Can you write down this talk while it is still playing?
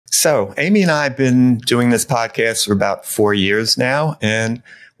So Amy and I have been doing this podcast for about 4 years now. And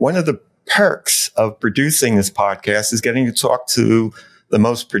one of the perks of producing this podcast is getting to talk to the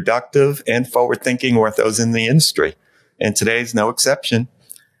most productive and forward-thinking orthos in the industry. And today's no exception.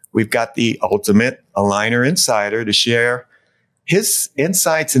 We've got the ultimate aligner insider to share his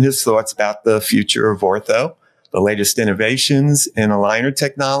insights and his thoughts about the future of ortho, the latest innovations in aligner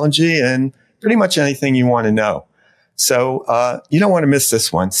technology, and pretty much anything you want to know. So you don't want to miss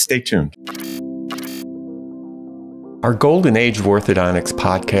this one. Stay tuned. Our Golden Age of Orthodontics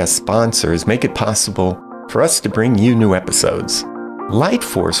podcast sponsors make it possible for us to bring you new episodes.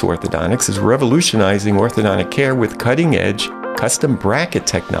 Lightforce Orthodontics is revolutionizing orthodontic care with cutting-edge custom bracket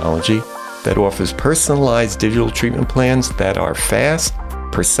technology that offers personalized digital treatment plans that are fast,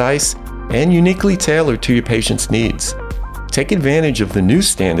 precise, and uniquely tailored to your patient's needs. Take advantage of the new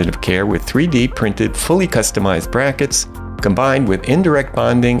standard of care with 3D printed, fully customized brackets combined with indirect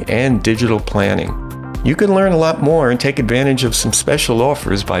bonding and digital planning. You can learn a lot more and take advantage of some special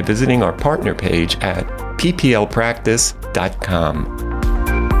offers by visiting our partner page at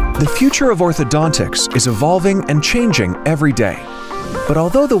pplpractice.com. The future of orthodontics is evolving and changing every day. But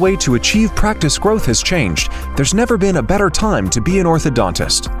although the way to achieve practice growth has changed, there's never been a better time to be an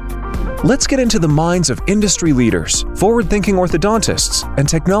orthodontist. Let's get into the minds of industry leaders, forward-thinking orthodontists, and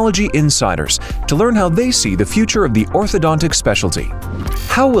technology insiders to learn how they see the future of the orthodontic specialty.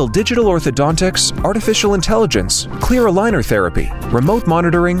 How will digital orthodontics, artificial intelligence, clear aligner therapy, remote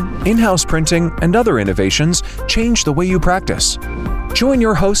monitoring, in-house printing, and other innovations change the way you practice? Join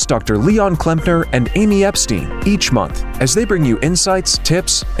your hosts, Dr. Leon Klempner and Amy Epstein, each month as they bring you insights,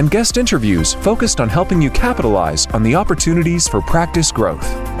 tips, and guest interviews focused on helping you capitalize on the opportunities for practice growth.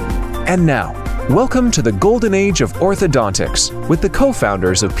 And now, welcome to the Golden Age of Orthodontics with the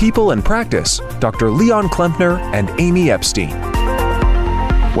co-founders of People and Practice, Dr. Leon Klempner and Amy Epstein.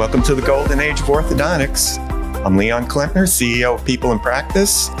 Welcome to the Golden Age of Orthodontics. I'm Leon Klempner, CEO of People and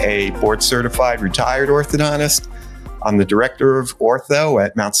Practice, a board-certified retired orthodontist. I'm the director of ortho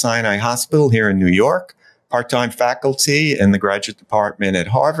at Mount Sinai Hospital here in New York, part-time faculty in the graduate department at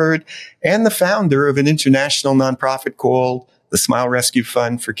Harvard, and the founder of an international nonprofit called the Smile Rescue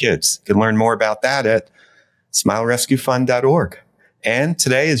Fund for Kids. You can learn more about that at smilerescuefund.org. And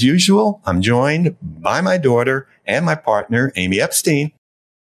today, as usual, I'm joined by my daughter and my partner, Amy Epstein.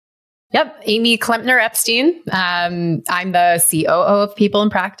 Yep, Amy Klempner Epstein. I'm the COO of People in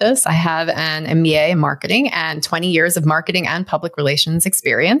Practice. I have an MBA in marketing and 20 years of marketing and public relations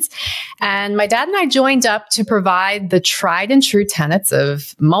experience. And my dad and I joined up to provide the tried and true tenets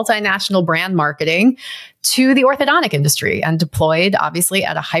of multinational brand marketing to the orthodontic industry and deployed, obviously,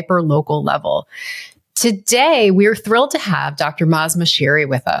 at a hyper-local level. Today, we're thrilled to have Dr. Maz Moshiri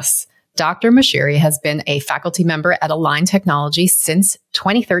with us. Dr. Moshiri has been a faculty member at Align Technology since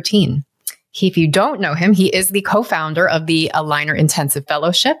 2013. If you don't know him, he is the co-founder of the Aligner Intensive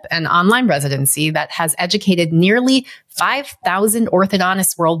Fellowship, an online residency that has educated nearly 5,000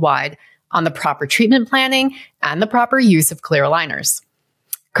 orthodontists worldwide on the proper treatment planning and the proper use of clear aligners.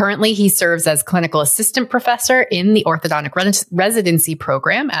 Currently, he serves as clinical assistant professor in the orthodontic residency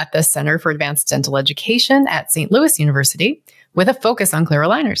program at the Center for Advanced Dental Education at St. Louis University, with a focus on clear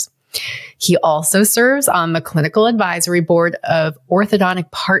aligners. He also serves on the clinical advisory board of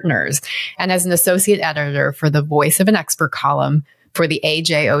Orthodontic Partners and as an associate editor for the Voice of an Expert column for the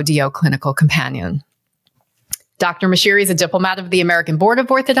AJODO Clinical Companion. Dr. Moshiri is a diplomat of the American Board of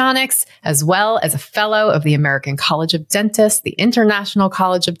Orthodontics, as well as a fellow of the American College of Dentists, the International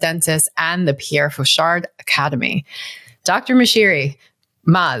College of Dentists, and the Pierre Fauchard Academy. Dr. Moshiri,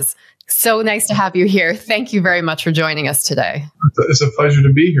 Maz, so nice to have you here. Thank you very much for joining us today. It's a pleasure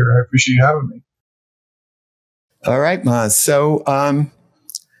to be here. I appreciate you having me. All right, Maz. So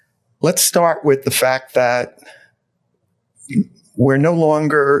let's start with the fact that we're no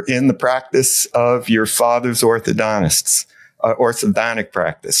longer in the practice of your father's orthodontic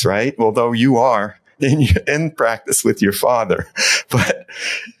practice, right? Although you are in practice with your father. But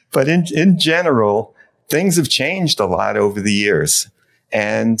in general, things have changed a lot over the years.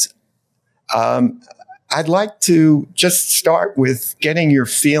 And I'd like to just start with getting your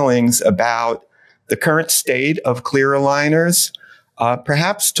feelings about the current state of clear aligners.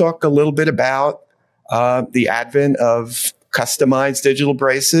 Perhaps talk a little bit about the advent of customized digital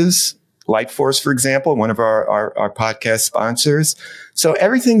braces, Lightforce, for example, one of our podcast sponsors. So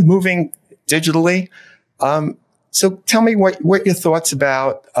everything's moving digitally. So tell me what your thoughts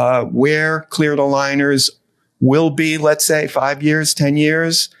about where cleared aligners will be, let's say, 5 years, 10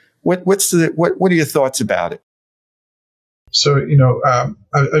 years. What are your thoughts about it? So,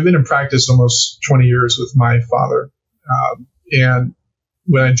 I've been in practice almost 20 years with my father. And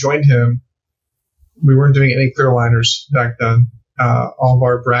when I joined him, we weren't doing any clear aligners back then. All of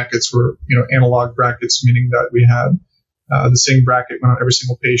our brackets were, analog brackets, meaning that we had the same bracket went on every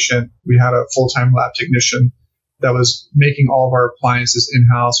single patient. We had a full-time lab technician that was making all of our appliances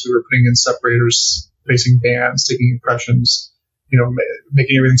in-house. We were putting in separators, placing bands, taking impressions,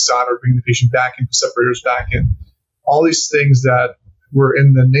 making everything soldered, bringing the patient back in, separators back in. All these things that were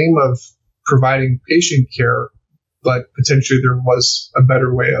in the name of providing patient care, but potentially there was a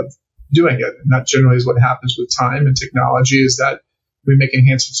better way of doing it. And that generally is what happens with time and technology, is that we make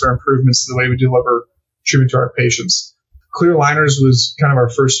enhancements or improvements to the way we deliver treatment to our patients. Clear aligners was kind of our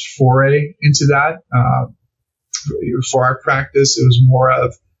first foray into that. For our practice, it was more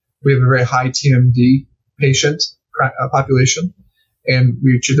of, we have a very high TMD patient population, and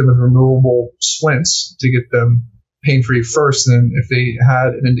we treat them with removable splints to get them pain-free first. And then if they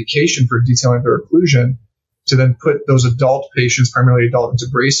had an indication for detailing their occlusion, to then put those adult patients, primarily adult, into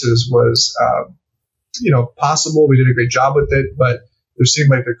braces was, possible. We did a great job with it, but there seemed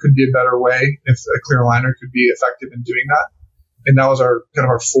like there could be a better way if a clear aligner could be effective in doing that. And that was our kind of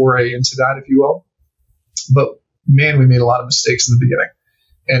our foray into that, if you will. But man, we made a lot of mistakes in the beginning,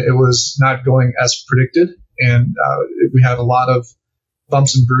 and it was not going as predicted. And we had a lot of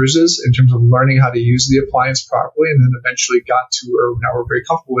bumps and bruises in terms of learning how to use the appliance properly, and then eventually got to where now we're very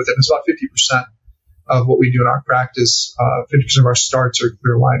comfortable with it. And it's about 50% of what we do in our practice. 50% of our starts are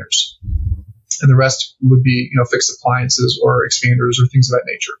clear aligners, and the rest would be, fixed appliances or expanders or things of that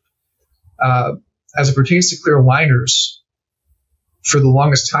nature. As it pertains to clear aligners, for the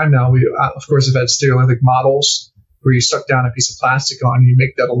longest time now, we, of course, have had stereolithic models where you suck down a piece of plastic on and you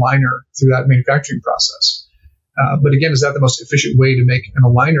make that aligner through that manufacturing process. But again, is that the most efficient way to make an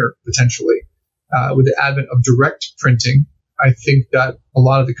aligner potentially? With the advent of direct printing, I think that a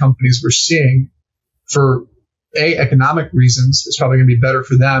lot of the companies we're seeing, for economic reasons, it's probably going to be better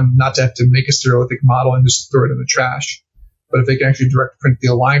for them not to have to make a stereolithic model and just throw it in the trash. But if they can actually direct print the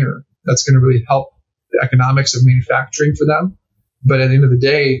aligner, that's going to really help the economics of manufacturing for them. But at the end of the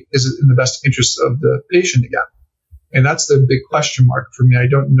day, is it in the best interest of the patient again? And that's the big question mark for me. I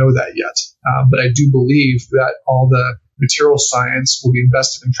don't know that yet. But I do believe that all the material science will be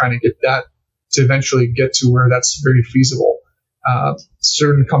invested in trying to get that to eventually get to where that's very feasible.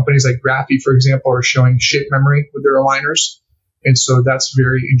 Certain companies like Graphy, for example, are showing shape memory with their aligners. And so that's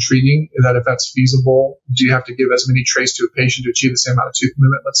very intriguing, that if that's feasible, do you have to give as many trays to a patient to achieve the same amount of tooth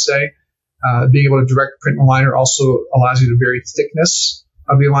movement, let's say? Being able to direct print an aligner also allows you to vary thickness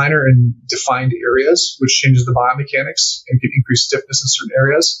of the aligner in defined areas, which changes the biomechanics and can increase stiffness in certain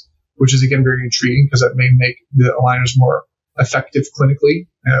areas, which is, again, very intriguing because that may make the aligners more effective clinically,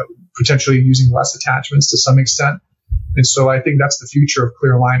 potentially using less attachments to some extent. And so I think that's the future of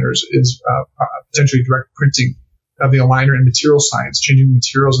clear aligners, is potentially direct printing of the aligner and material science, changing the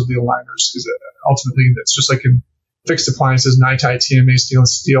materials of the aligners, because ultimately that's just like in fixed appliances, NiTi, TMA,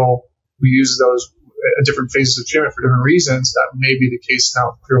 stainless steel. We use those at different phases of treatment for different reasons. That may be the case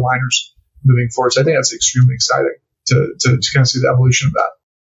now with clear aligners moving forward. So I think that's extremely exciting to kind of see the evolution of that.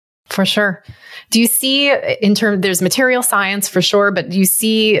 For sure. Do you see, there's material science for sure, but do you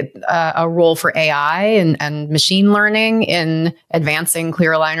see a role for AI and machine learning in advancing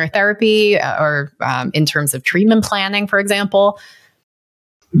clear aligner therapy, or in terms of treatment planning, for example?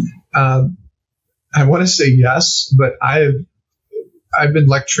 I want to say yes, but I've been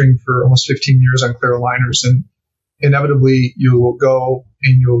lecturing for almost 15 years on clear aligners, and inevitably you will go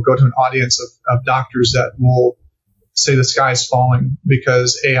to an audience of doctors that will say the sky is falling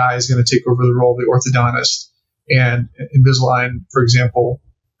because AI is going to take over the role of the orthodontist. And Invisalign, for example,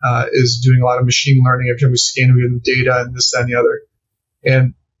 is doing a lot of machine learning every time we scan, we get data and this, that, and the other.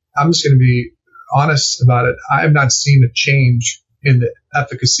 And I'm just going to be honest about it. I have not seen a change in the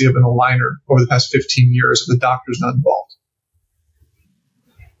efficacy of an aligner over the past 15 years if the doctor's not involved.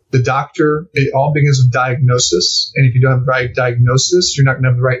 The doctor, it all begins with diagnosis. And if you don't have the right diagnosis, you're not going to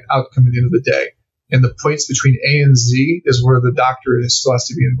have the right outcome at the end of the day. And the points between A and Z is where the doctor still has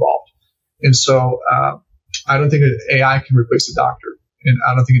to be involved. And so I don't think an AI can replace a doctor. And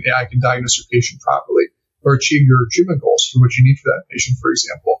I don't think an AI can diagnose your patient properly or achieve your treatment goals for what you need for that patient, for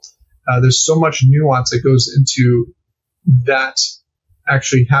example. There's so much nuance that goes into that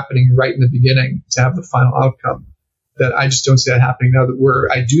actually happening right in the beginning to have the final outcome, that I just don't see that happening now. That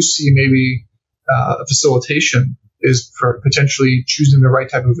where I do see maybe a facilitation is for potentially choosing the right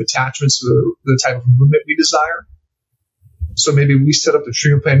type of attachments to the type of movement we desire. So maybe we set up the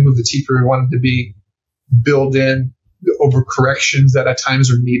treatment plan, move the teeth where we want them to be, build in the overcorrections that at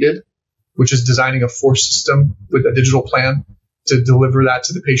times are needed, which is designing a force system with a digital plan to deliver that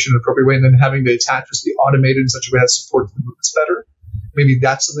to the patient in an appropriate way, and then having the attachments be automated in such a way that supports the movements better. maybe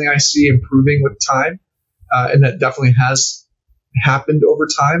that's something I see improving with time. And that definitely has happened over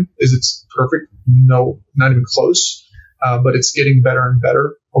time. Is it's perfect? No, not even close. But it's getting better and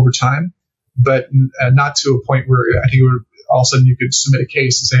better over time. But not to a point where I think it would, all of a sudden you could submit a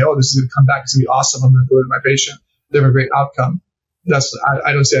case and say, oh, this is going to come back. It's going to be awesome. I'm going to deliver to my patient. They have a great outcome.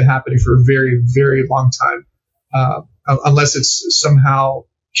 I don't see that happening for a very, very long time, unless it's somehow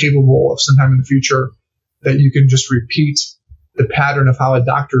capable of sometime in the future that you can just repeat the pattern of how a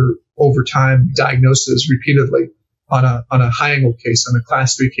doctor over time diagnoses repeatedly on a high angle case, on a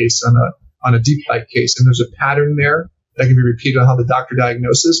class 3 case, on a deep bite case, and there's a pattern there that can be repeated on how the doctor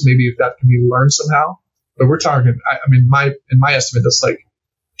diagnoses. Maybe if that can be learned somehow. But we're talking, in my estimate, that's like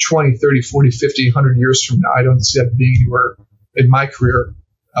 20, 30, 40, 50, 100 years from now. I don't see that being anywhere in my career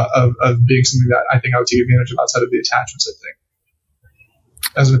of being something that I think I would take advantage of outside of the attachments, I think,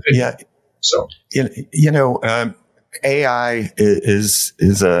 as an opinion. Yeah. So, AI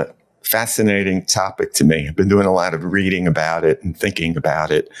is a fascinating topic to me. I've been doing a lot of reading about it and thinking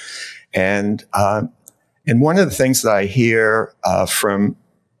about it. And one of the things that I hear from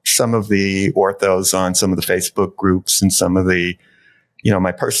some of the orthos on some of the Facebook groups and some of the,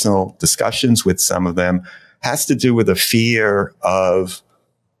 my personal discussions with some of them has to do with a fear of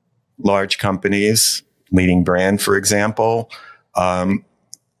large companies, leading brand, for example,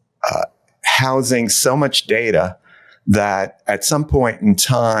 housing so much data that at some point in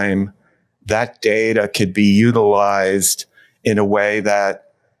time, that data could be utilized in a way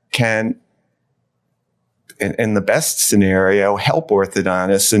that can, in the best scenario, help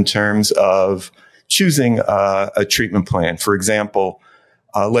orthodontists in terms of choosing a treatment plan. For example,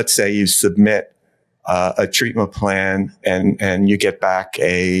 let's say you submit a treatment plan and you get back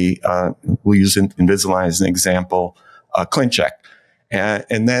we'll use Invisalign as an example, a ClinCheck.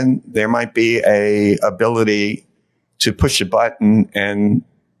 And then there might be a ability to push a button and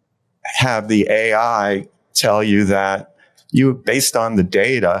have the AI tell you that based on the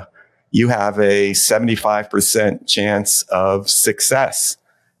data, you have a 75% chance of success.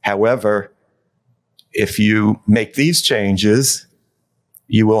 However, if you make these changes,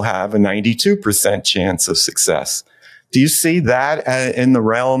 you will have a 92% chance of success. Do you see that in the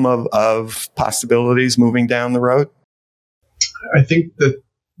realm of possibilities moving down the road? I think that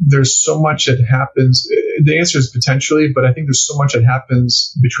there's so much that happens. The answer is potentially, but I think there's so much that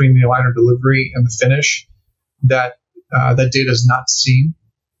happens between the aligner delivery and the finish that that data is not seen,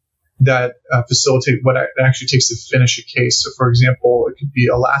 that facilitate what it actually takes to finish a case. So, for example, it could be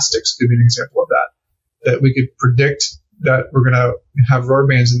elastics, could be an example of that we could predict that we're going to have rubber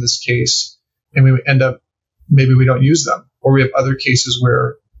bands in this case, and we end up, maybe we don't use them. Or we have other cases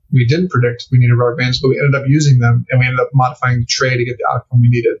where we didn't predict we needed rubber bands, but we ended up using them, and we ended up modifying the tray to get the outcome we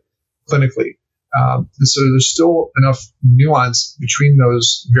needed clinically. And so there's still enough nuance between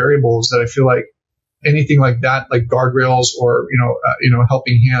those variables that I feel like anything like that, like guardrails or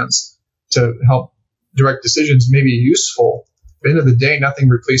helping hands to help direct decisions, may be useful. At the end of the day, nothing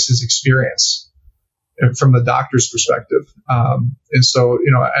replaces experience from the doctor's perspective. And so,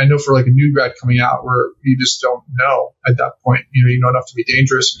 I know for like a new grad coming out where you just don't know at that point, you know enough to be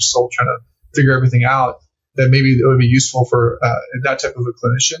dangerous, you're still trying to figure everything out, that maybe it would be useful for that type of a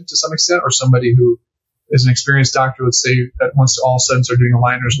clinician to some extent, or somebody who is an experienced doctor, let's say, that wants to all of a sudden start doing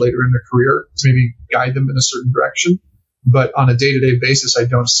aligners later in their career to maybe guide them in a certain direction. But on a day-to-day basis, I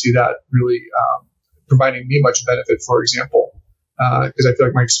don't see that really providing me much benefit, for example, because I feel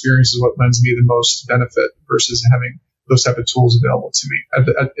like my experience is what lends me the most benefit versus having those type of tools available to me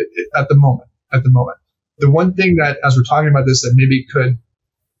at the moment. The one thing that, as we're talking about this, that maybe could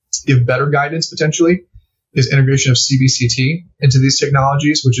give better guidance potentially is integration of CBCT into these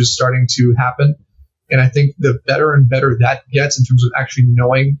technologies, which is starting to happen. And I think the better and better that gets in terms of actually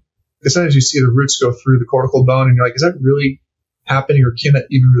knowing, because sometimes you see the roots go through the cortical bone and you're like, is that really happening, or can that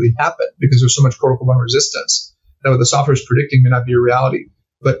even really happen? Because there's so much cortical bone resistance that what the software is predicting may not be a reality.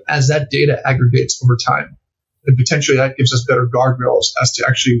 But as that data aggregates over time, then potentially that gives us better guardrails as to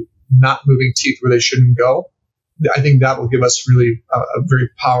actually not moving teeth where they shouldn't go. I think that will give us really a very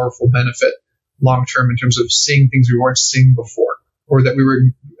powerful benefit long term in terms of seeing things we weren't seeing before, or that we were,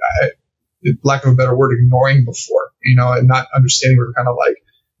 lack of a better word, ignoring before, and not understanding. We were kind of like,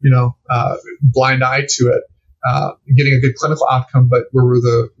 blind eye to it, getting a good clinical outcome, but where were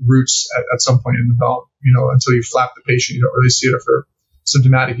the roots at some point in the bone, until you flap the patient, you don't really see it. If they're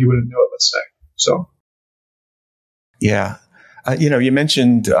symptomatic, you wouldn't know it, let's say. So. Yeah. You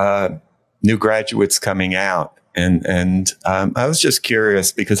mentioned new graduates coming out, and I was just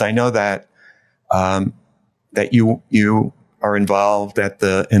curious because I know that that you are involved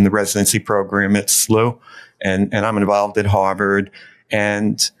in the residency program at SLU, and I'm involved at Harvard.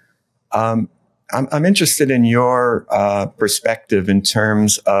 And I'm interested in your perspective in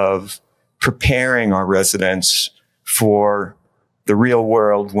terms of preparing our residents for the real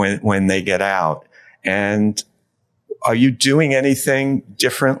world when they get out. And are you doing anything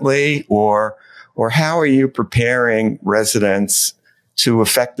differently, or how are you preparing residents to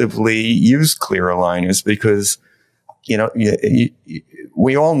effectively use clear aligners? Because,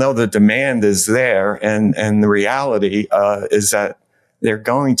 we all know the demand is there, and the reality is that they're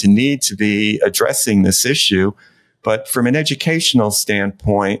going to need to be addressing this issue. But from an educational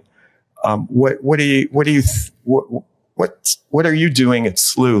standpoint, what are you doing at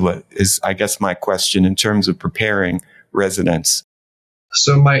SLU is, I guess, my question in terms of preparing residents.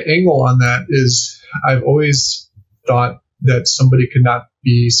 So my angle on that is I've always thought that somebody could not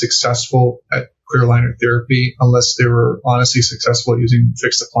be successful at clear aligner therapy unless they were honestly successful at using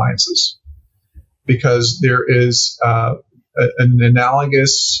fixed appliances, because there is an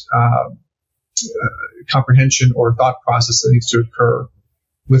analogous comprehension or thought process that needs to occur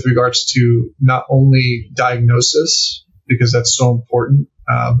with regards to not only diagnosis, because that's so important,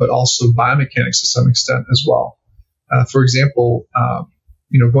 but also biomechanics to some extent as well. For example,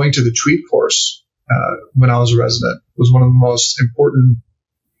 going to the TWEED course when I was a resident was one of the most important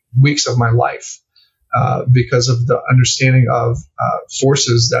weeks of my life because of the understanding of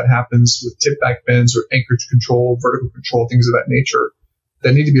forces that happens with tip back bends or anchorage control, vertical control, things of that nature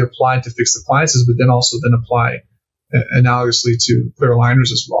that need to be applied to fixed appliances, but then also apply analogously to clear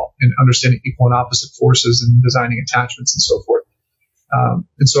aligners as well, and understanding equal and opposite forces and designing attachments and so forth.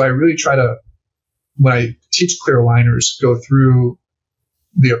 And so I really try to, when I teach clear aligners, go through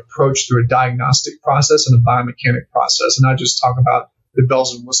the approach through a diagnostic process and a biomechanic process, and not just talk about the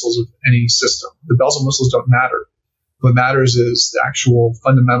bells and whistles of any system. The bells and whistles don't matter. What matters is the actual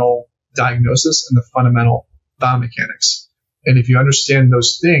fundamental diagnosis and the fundamental biomechanics. And if you understand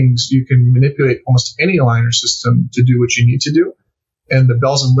those things, you can manipulate almost any aligner system to do what you need to do. And the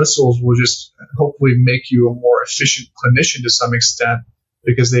bells and whistles will just hopefully make you a more efficient clinician to some extent,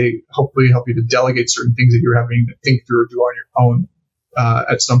 because they hopefully help you to delegate certain things that you're having to think through or do on your own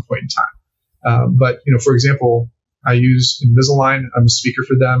at some point in time. But, for example, I use Invisalign. I'm a speaker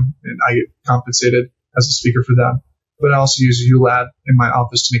for them, and I get compensated as a speaker for them. But I also use ULAB in my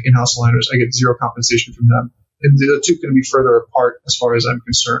office to make in-house aligners. I get zero compensation from them. And the two can be further apart as far as I'm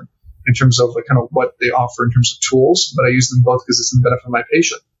concerned in terms of kind of what they offer in terms of tools. But I use them both because it's in the benefit of my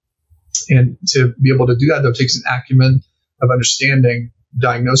patient. And to be able to do that, though, takes an acumen of understanding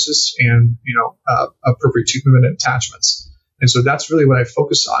diagnosis and, appropriate tooth movement and attachments. And so that's really what I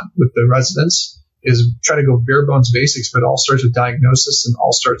focus on with the residents, is try to go bare bones basics, but it all starts with diagnosis and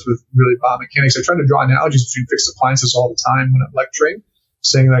all starts with really biomechanics. I try to draw analogies between fixed appliances all the time when I'm lecturing,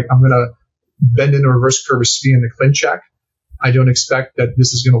 saying like, I'm going to bend in a reverse curve of SPE in the ClinCheck. I don't expect that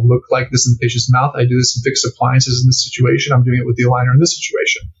this is going to look like this in the patient's mouth. I do this in fixed appliances in this situation. I'm doing it with the aligner in this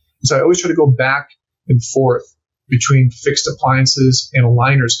situation. And so I always try to go back and forth between fixed appliances and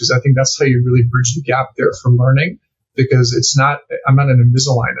aligners, because I think that's how you really bridge the gap there for learning, because I'm not an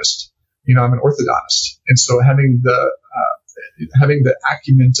Invisalignist. I'm an orthodontist. And so having the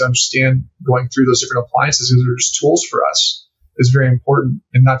acumen to understand going through those different appliances, because they're just tools for us, is very important.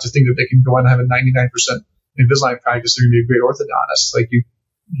 And not to think that they can go out and have a 99% Invisalign practice, they're going to be a great orthodontist. Like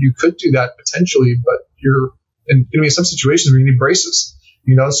you could do that potentially, but you're in some situations where you need braces,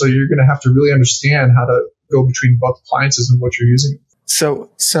 so you're going to have to really understand how to go between both appliances and what you're using. So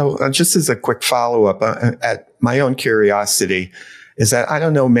just as a quick follow-up, at my own curiosity, is that I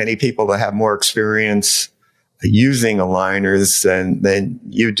don't know many people that have more experience using aligners than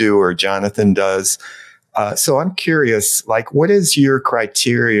you do or Jonathan does. So I'm curious, like, what is your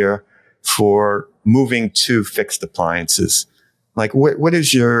criteria for moving to fixed appliances? Like, what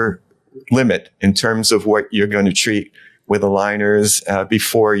is your limit in terms of what you're going to treat with aligners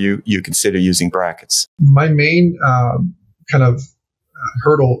before you consider using brackets? My main kind of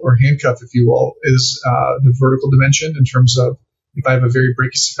hurdle or handcuff, if you will, is the vertical dimension, in terms of if I have a very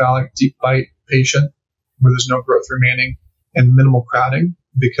brachycephalic deep bite patient where there's no growth remaining and minimal crowding,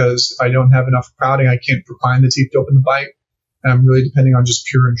 because if I don't have enough crowding, I can't recline the teeth to open the bite. And I'm really depending on just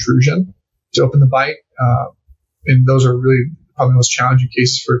pure intrusion to open the bite. And those are really probably the most challenging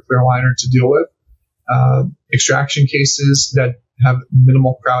cases for a clear aligner to deal with. Extraction cases that have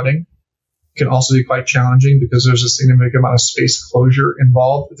minimal crowding can also be quite challenging, because there's a significant amount of space closure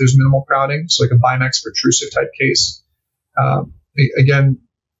involved if there's minimal crowding. So like a Bimax protrusive type case. Again,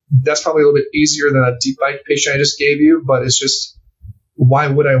 that's probably a little bit easier than a deep bite patient I just gave you, but it's just, why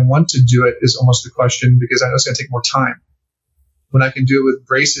would I want to do it is almost the question, because I know it's going to take more time. When I can do it with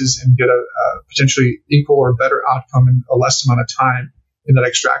braces and get a potentially equal or better outcome in a less amount of time, in that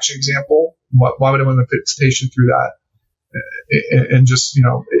extraction example, why would I want to put the patient through that and just,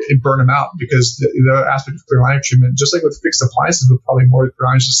 it burn them out? Because the other aspect of clear aligner treatment, just like with fixed appliances, but probably more with clear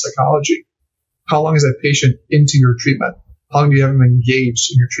aligners is psychology. How long is that patient into your treatment? How long do you have them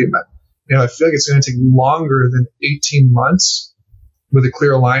engaged in your treatment? I feel like it's going to take longer than 18 months with a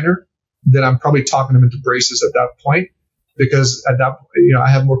clear aligner. Then I'm probably talking them into braces at that point, because at that point, I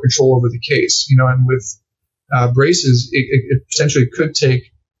have more control over the case, and with braces, it potentially could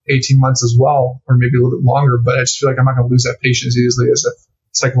take 18 months as well, or maybe a little bit longer, but I just feel like I'm not going to lose that patient as easily as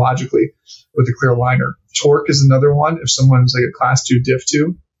psychologically with a clear aligner. Torque is another one. If someone's like a class 2 diff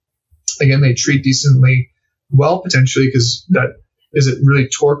 2, again, they treat decently well, potentially, because that is it really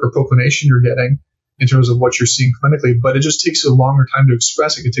torque or proclination you're getting in terms of what you're seeing clinically, but it just takes a longer time to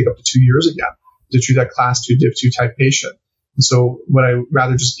express. It could take up to 2 years again to treat that class 2 diff 2 type patient. And so would I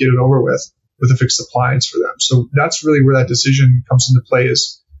rather just get it over with a fixed appliance for them? So that's really where that decision comes into play,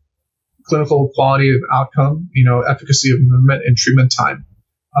 is clinical quality of outcome, efficacy of movement and treatment time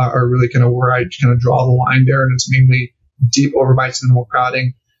are really kind of where I kind of draw the line there. And it's mainly deep overbites, minimal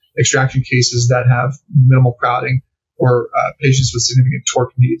crowding, extraction cases that have minimal crowding, or patients with significant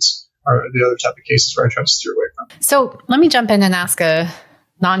torque needs are the other type of cases where I try to steer away from. So let me jump in and ask a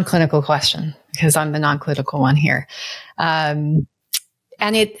non-clinical question, because I'm the non-clinical one here. And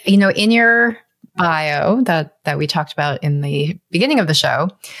it, in your bio that we talked about in the beginning of the show,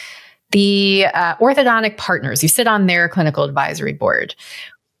 the orthodontic partners, you sit on their clinical advisory board.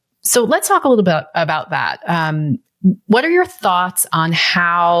 So let's talk a little bit about that. What are your thoughts on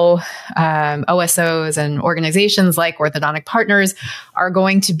how OSOs and organizations like Orthodontic Partners are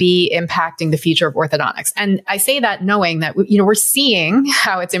going to be impacting the future of orthodontics? And I say that knowing that we're seeing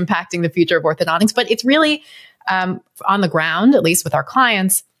how it's impacting the future of orthodontics, but it's really on the ground, at least with our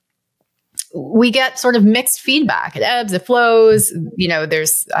clients, we get sort of mixed feedback. It ebbs, it flows.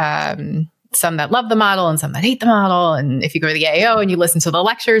 There's some that love the model and some that hate the model. And if you go to the AAO and you listen to the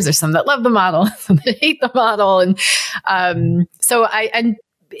lectures, there's some that love the model, some that hate the model. And and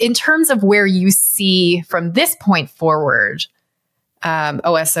in terms of where you see from this point forward,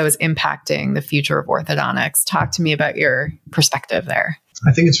 OSOs impacting the future of orthodontics, talk to me about your perspective there.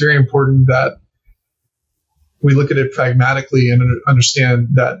 I think it's very important that we look at it pragmatically and understand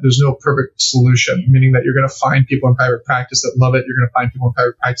that there's no perfect solution, meaning that you're going to find people in private practice that love it. You're going to find people in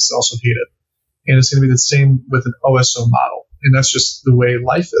private practice that also hate it. And it's going to be the same with an OSO model. And that's just the way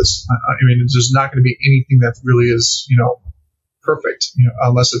life is. There's not going to be anything that really is, perfect,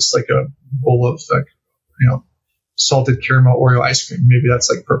 unless it's like a bowl of salted caramel Oreo ice cream. Maybe that's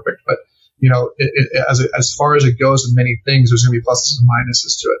like perfect. But, as far as it goes in many things, there's going to be pluses and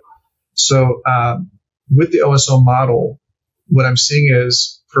minuses to it. So, with the OSO model, what I'm seeing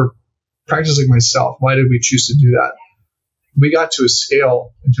is, for practices like myself, why did we choose to do that? We got to a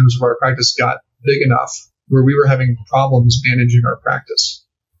scale in terms of our practice got big enough where we were having problems managing our practice.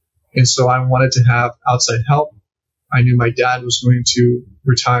 And so I wanted to have outside help. I knew my dad was going to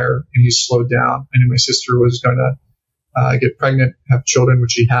retire and he slowed down. I knew my sister was going to get pregnant, have children,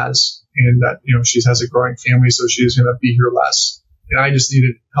 which she has, and that, she has a growing family, so she's going to be here less. And I just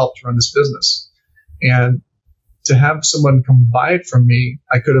needed help to run this business. And to have someone come buy it from me,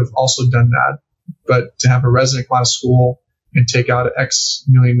 I could have also done that. But to have a resident come out of school and take out an X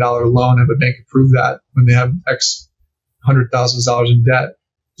 $1 million loan, have a bank approve that when they have X $100,000 in debt,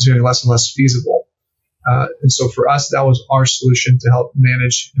 is getting less and less feasible. And so for us, that was our solution to help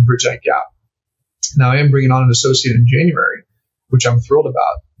manage and bridge that gap. Now I am bringing on an associate in January, which I'm thrilled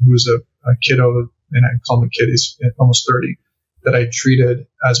about, who's a kiddo, and I call him a kid, he's almost 30, that I treated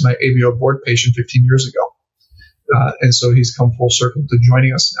as my ABO board patient 15 years ago. And so he's come full circle to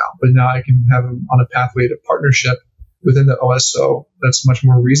joining us now. But now I can have him on a pathway to partnership within the OSO that's much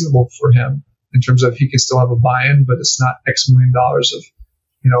more reasonable for him in terms of he can still have a buy-in, but it's not X $1 million of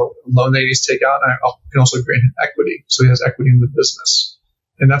loan that he needs to take out. And I can also grant him equity, so he has equity in the business.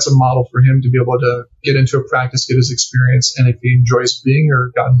 And that's a model for him to be able to get into a practice, get his experience, and if he enjoys being,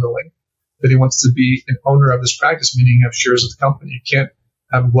 or God willing, that he wants to be an owner of this practice, meaning have shares of the company. You can't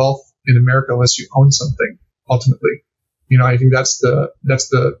have wealth in America unless you own something, ultimately. I think that's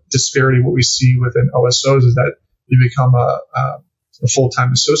the disparity. What we see within OSOs is that you become a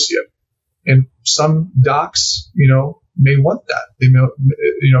full-time associate. And some docs, may want that. They may,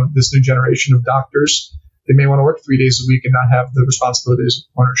 this new generation of doctors, they may want to work 3 days a week and not have the responsibilities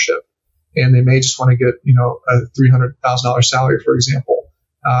of ownership. And they may just want to get, a $300,000 salary, for example,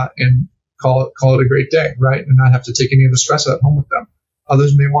 and call it a great day, right? And not have to take any of the stress at home with them.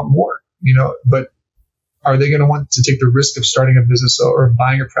 Others may want more, but are they going to want to take the risk of starting a business or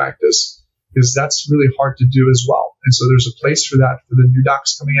buying a practice? Because that's really hard to do as well. And so there's a place for that for the new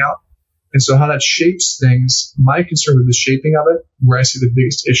docs coming out. And so how that shapes things, my concern with the shaping of it, where I see the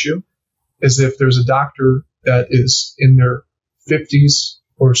biggest issue, is if there's a doctor that is in their 50s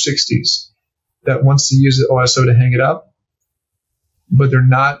or 60s that wants to use the OSO to hang it up, but they're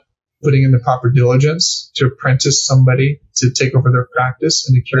not putting in the proper diligence to apprentice somebody to take over their practice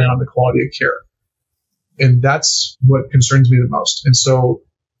and to carry on the quality of care. And that's what concerns me the most. And so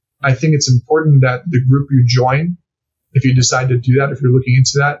I think it's important that the group you join, if you decide to do that, if you're looking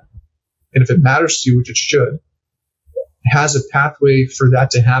into that, and if it matters to you, which it should, has a pathway for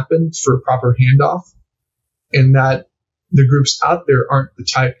that to happen for a proper handoff, and that the groups out there aren't the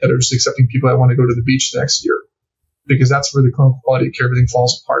type that are just accepting people that want to go to the beach next year, because that's where the clinical quality of care, everything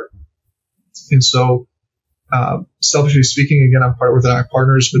falls apart. And so, selfishly speaking, again, I'm part of Orthodontic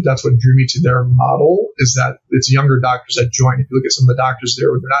Partners, but that's what drew me to their model, is that it's younger doctors that join. If you look at some of the doctors there,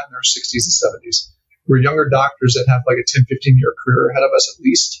 they're not in their 60s and 70s. We're younger doctors that have like a 10, 15-year career ahead of us at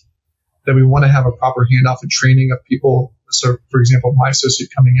least, that we want to have a proper handoff and training of people. So, for example, my associate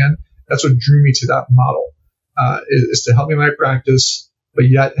coming in, that's what drew me to that model, is to help me in my practice, but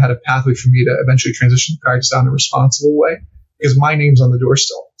yet had a pathway for me to eventually transition the practice out in a responsible way, because my name's on the door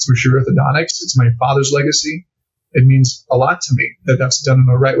still. It's Moshiri Orthodontics. It's my father's legacy. It means a lot to me that that's done in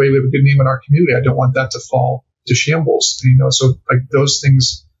the right way. We have a good name in our community. I don't want that to fall to shambles. So like those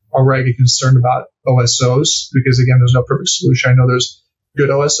things are where I get concerned about OSOs, because again, there's no perfect solution. I know there's good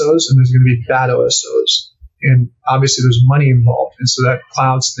OSOs and there's going to be bad OSOs. And obviously there's money involved. And so that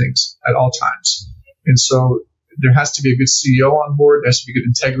clouds things at all times. And so there has to be a good CEO on board. There has to be good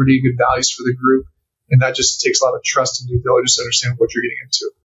integrity, good values for the group. And that just takes a lot of trust and due diligence to understand what you're getting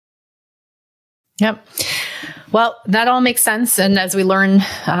into. Yep. Well, that all makes sense. And as we learn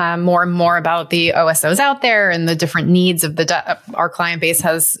more and more about the OSOs out there and the different needs of our client base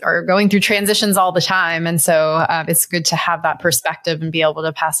are going through transitions all the time. And so it's good to have that perspective and be able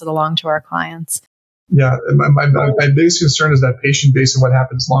to pass it along to our clients. Yeah. My biggest concern is that patient base and what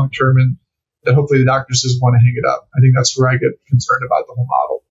happens long term, and that hopefully the doctors just want to hang it up. I think that's where I get concerned about the whole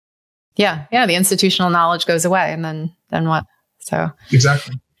model. Yeah. Yeah. The institutional knowledge goes away, and then what? So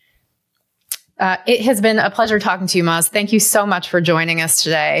exactly. It has been a pleasure talking to you, Maz. Thank you so much for joining us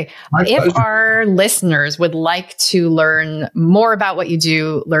today. If our listeners would like to learn more about what you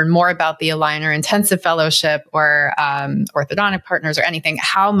do, learn more about the Aligner Intensive Fellowship or Orthodontic Partners or anything,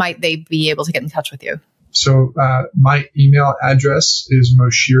 how might they be able to get in touch with you? So my email address is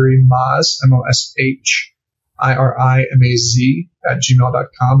Moshiri Maz, MOSHIRIMAZ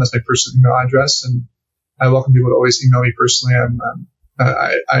 @gmail.com. That's my personal email address. And I welcome people to always email me personally.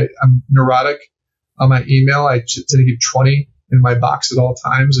 I'm neurotic on my email. I tend to keep 20 in my box at all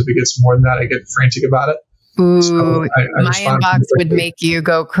times. If it gets more than that, I get frantic about it. Ooh, so my inbox would make you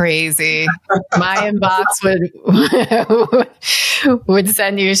go crazy. My inbox would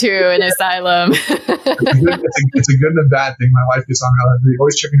send you to an asylum. It's a good and a bad thing. My wife gets on me. You're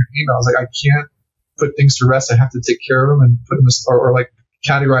always checking your emails. Like, I can't put things to rest. I have to take care of them and put them or like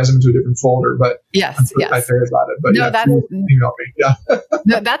categorize them into a different folder. But yes. I feel about it. But no, yeah, email me. Yeah.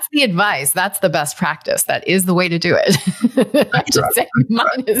 No, that's the advice. That's the best practice. That is the way to do it. I'm just saying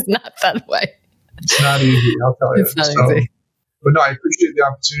mine is not that way. It's not easy, I'll tell you. It's not easy. But no, I appreciate the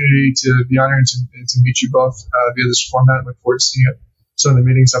opportunity to be on here and to meet you both via this format. I look forward to seeing some of the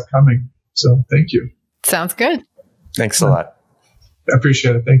meetings upcoming. So thank you. Sounds good. Thanks a lot. I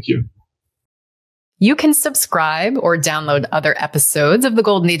appreciate it. Thank you. You can subscribe or download other episodes of the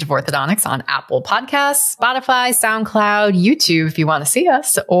Golden Age of Orthodontics on Apple Podcasts, Spotify, SoundCloud, YouTube if you want to see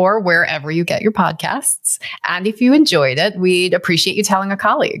us, or wherever you get your podcasts. And if you enjoyed it, we'd appreciate you telling a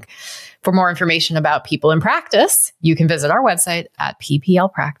colleague. For more information about people in practice, you can visit our website at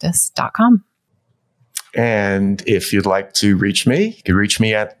pplpractice.com. And if you'd like to reach me, you can reach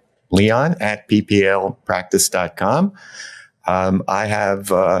me at leon@pplpractice.com. I have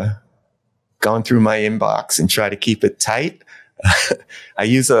gone through my inbox and try to keep it tight. I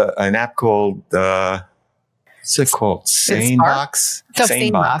use an app called, what's it called? SaneBox? So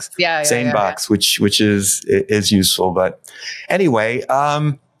SaneBox. Yeah. SaneBox, which is useful. But anyway,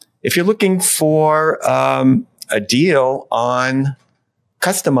 if you're looking for a deal on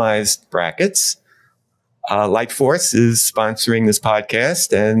customized brackets, Lightforce is sponsoring this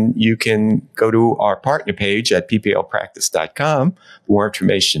podcast, and you can go to our partner page at pplpractice.com for more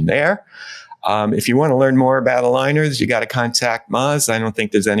information there. If you want to learn more about aligners, you got to contact Maz. I don't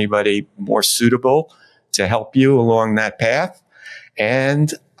think there's anybody more suitable to help you along that path.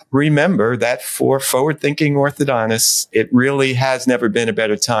 And remember that for forward-thinking orthodontists, it really has never been a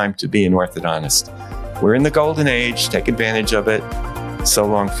better time to be an orthodontist. We're in the golden age. Take advantage of it. So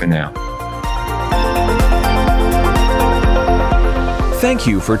long for now. Thank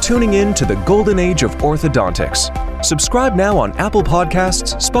you for tuning in to the Golden Age of Orthodontics. Subscribe now on Apple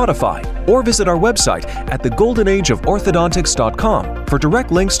Podcasts, Spotify, or visit our website at thegoldenageoforthodontics.com for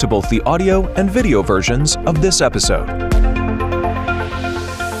direct links to both the audio and video versions of this episode.